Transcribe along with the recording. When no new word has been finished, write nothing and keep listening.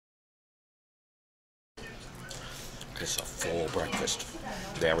This is a full breakfast.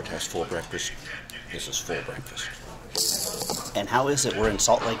 They advertise full breakfast. This is full breakfast. And how is it we're in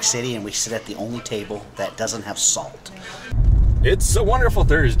Salt Lake City and we sit at the only table that doesn't have salt? It's a wonderful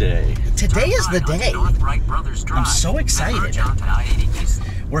Thursday. Today is the day. I'm so excited.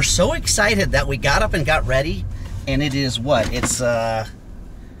 We're so excited that we got up and got ready, and it is what? It's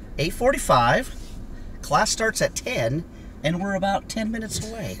 8:45. Class starts at 10, and we're about 10 minutes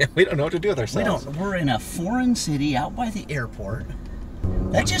away. We don't know what to do with ourselves. We're in a foreign city out by the airport.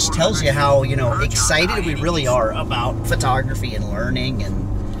 That just tells you how, you know, excited we really are about photography and learning,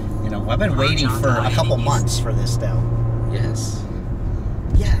 and, you know, I've been waiting for a couple months for this now. Yes.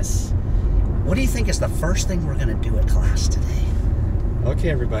 Yes. What do you think is the first thing we're going to do at class today? Okay,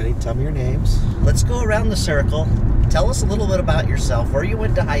 everybody, tell me your names. Let's go around the circle. Tell us a little bit about yourself, where you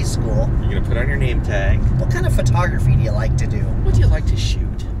went to high school. You're going to put on your name tag. What kind of photography do you like to do? What do you like to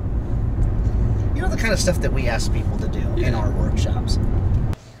shoot? You know, the kind of stuff that we ask people to do in our workshops.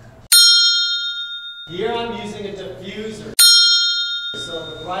 Here I'm using a diffuser.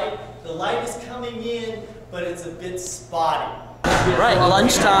 So the light is coming in, but it's a bit spotty. Right,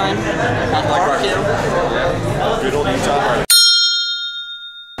 lunchtime at Park Hill. Good old Utah.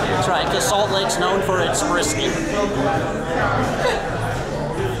 That's right, because Salt Lake's known for its brisket.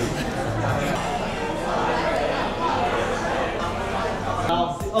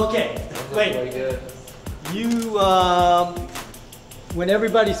 Okay, wait. You, when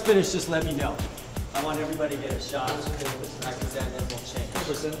everybody's finished, just let me know. I want everybody to get a shot. Practice that, and then we'll change.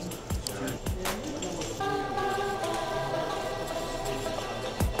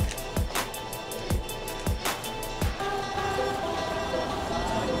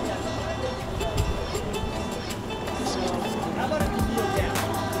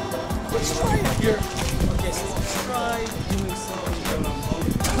 Let's try it here. Okay, so let's try doing something.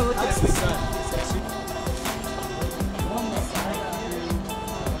 Look at the sun.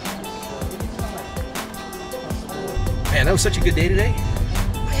 Man, that was such a good day today.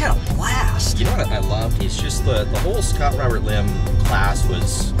 I had a blast. You know what I love? He's just the whole Scott Robert Lim class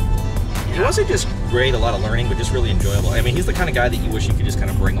was. It wasn't just great, a lot of learning, but just really enjoyable. I mean, he's the kind of guy that you wish you could just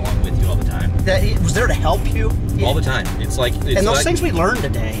kind of bring along with you all the time. That he was there to help you All the time. It's like and those things we learned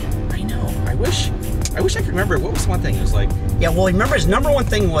today. I know. I wish I could remember. What was one thing? It was like. Yeah, well, remember his number one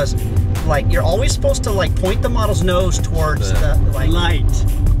thing was, like, you're always supposed to like point the model's nose towards the like, light.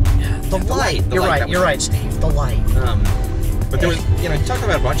 Yeah, the light. You're right. You're right, Steve. The light. But there was, you know, he talked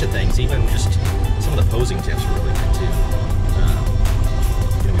about a bunch of things. Even just some of the posing tips were really good too.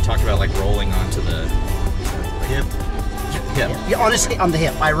 You know, we talked about like rolling onto the hip. Yeah, honestly, on the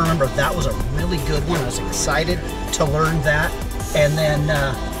hip. I remember that was a really good one. I was excited to learn that. And then,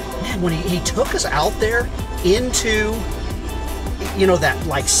 man, when he took us out there into, you know, that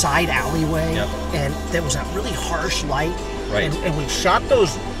like side alleyway, and there was that really harsh light, and we shot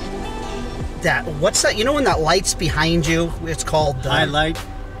those. What's that? You know when that light's behind you? It's called highlight,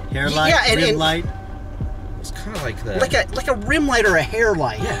 hair light, rim light. It's kind of like that. Like a rim light or a hair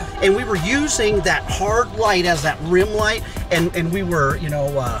light. Yeah. And we were using that hard light as that rim light, and we were, you know,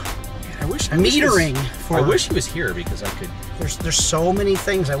 metering. I wish he was here because I could. There's so many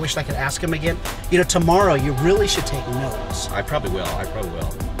things I wish I could ask him again. You know, tomorrow you really should take notes. I probably will.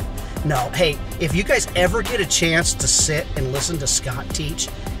 No, hey, if you guys ever get a chance to sit and listen to Scott teach,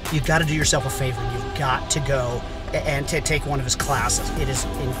 you've got to do yourself a favor. You've got to go and to take one of his classes. It is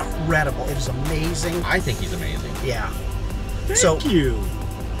incredible. It is amazing. I think he's amazing. Yeah. Thank you.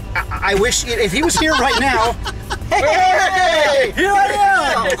 I wish if he was here right now. Hey, here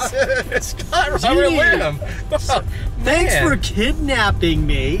I am. Scott Robert Lim. Thanks for kidnapping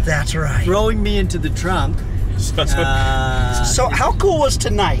me. That's right. Throwing me into the trunk. So how cool was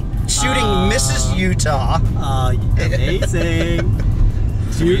tonight? Shooting Mrs. Utah. Amazing.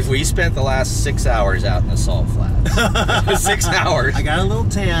 So we spent the last 6 hours out in the Salt Flats. 6 hours. I got a little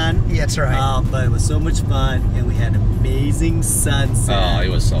tan. Yeah, that's right. But it was so much fun, and we had an amazing sunset. Oh, it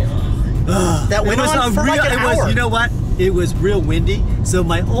was so fun. That went on for like an hour. You know what? It was real windy, so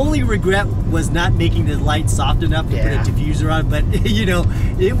my only regret was not making the light soft enough to put a diffuser on. But you know,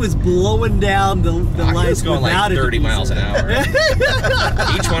 it was blowing down the lights going like 30 miles an hour.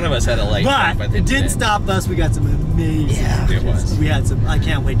 Each one of us had a light. But it didn't stop us. We got some amazing. Yeah, it was. We had some. I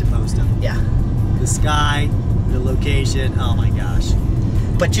can't wait to post them. Yeah. The sky, the location. Oh my gosh.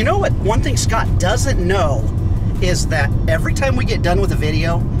 But you know what? One thing Scott doesn't know is that every time we get done with a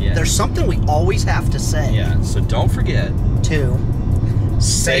video, there's something we always have to say. Yeah, so don't forget to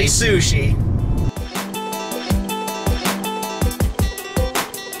say sushi.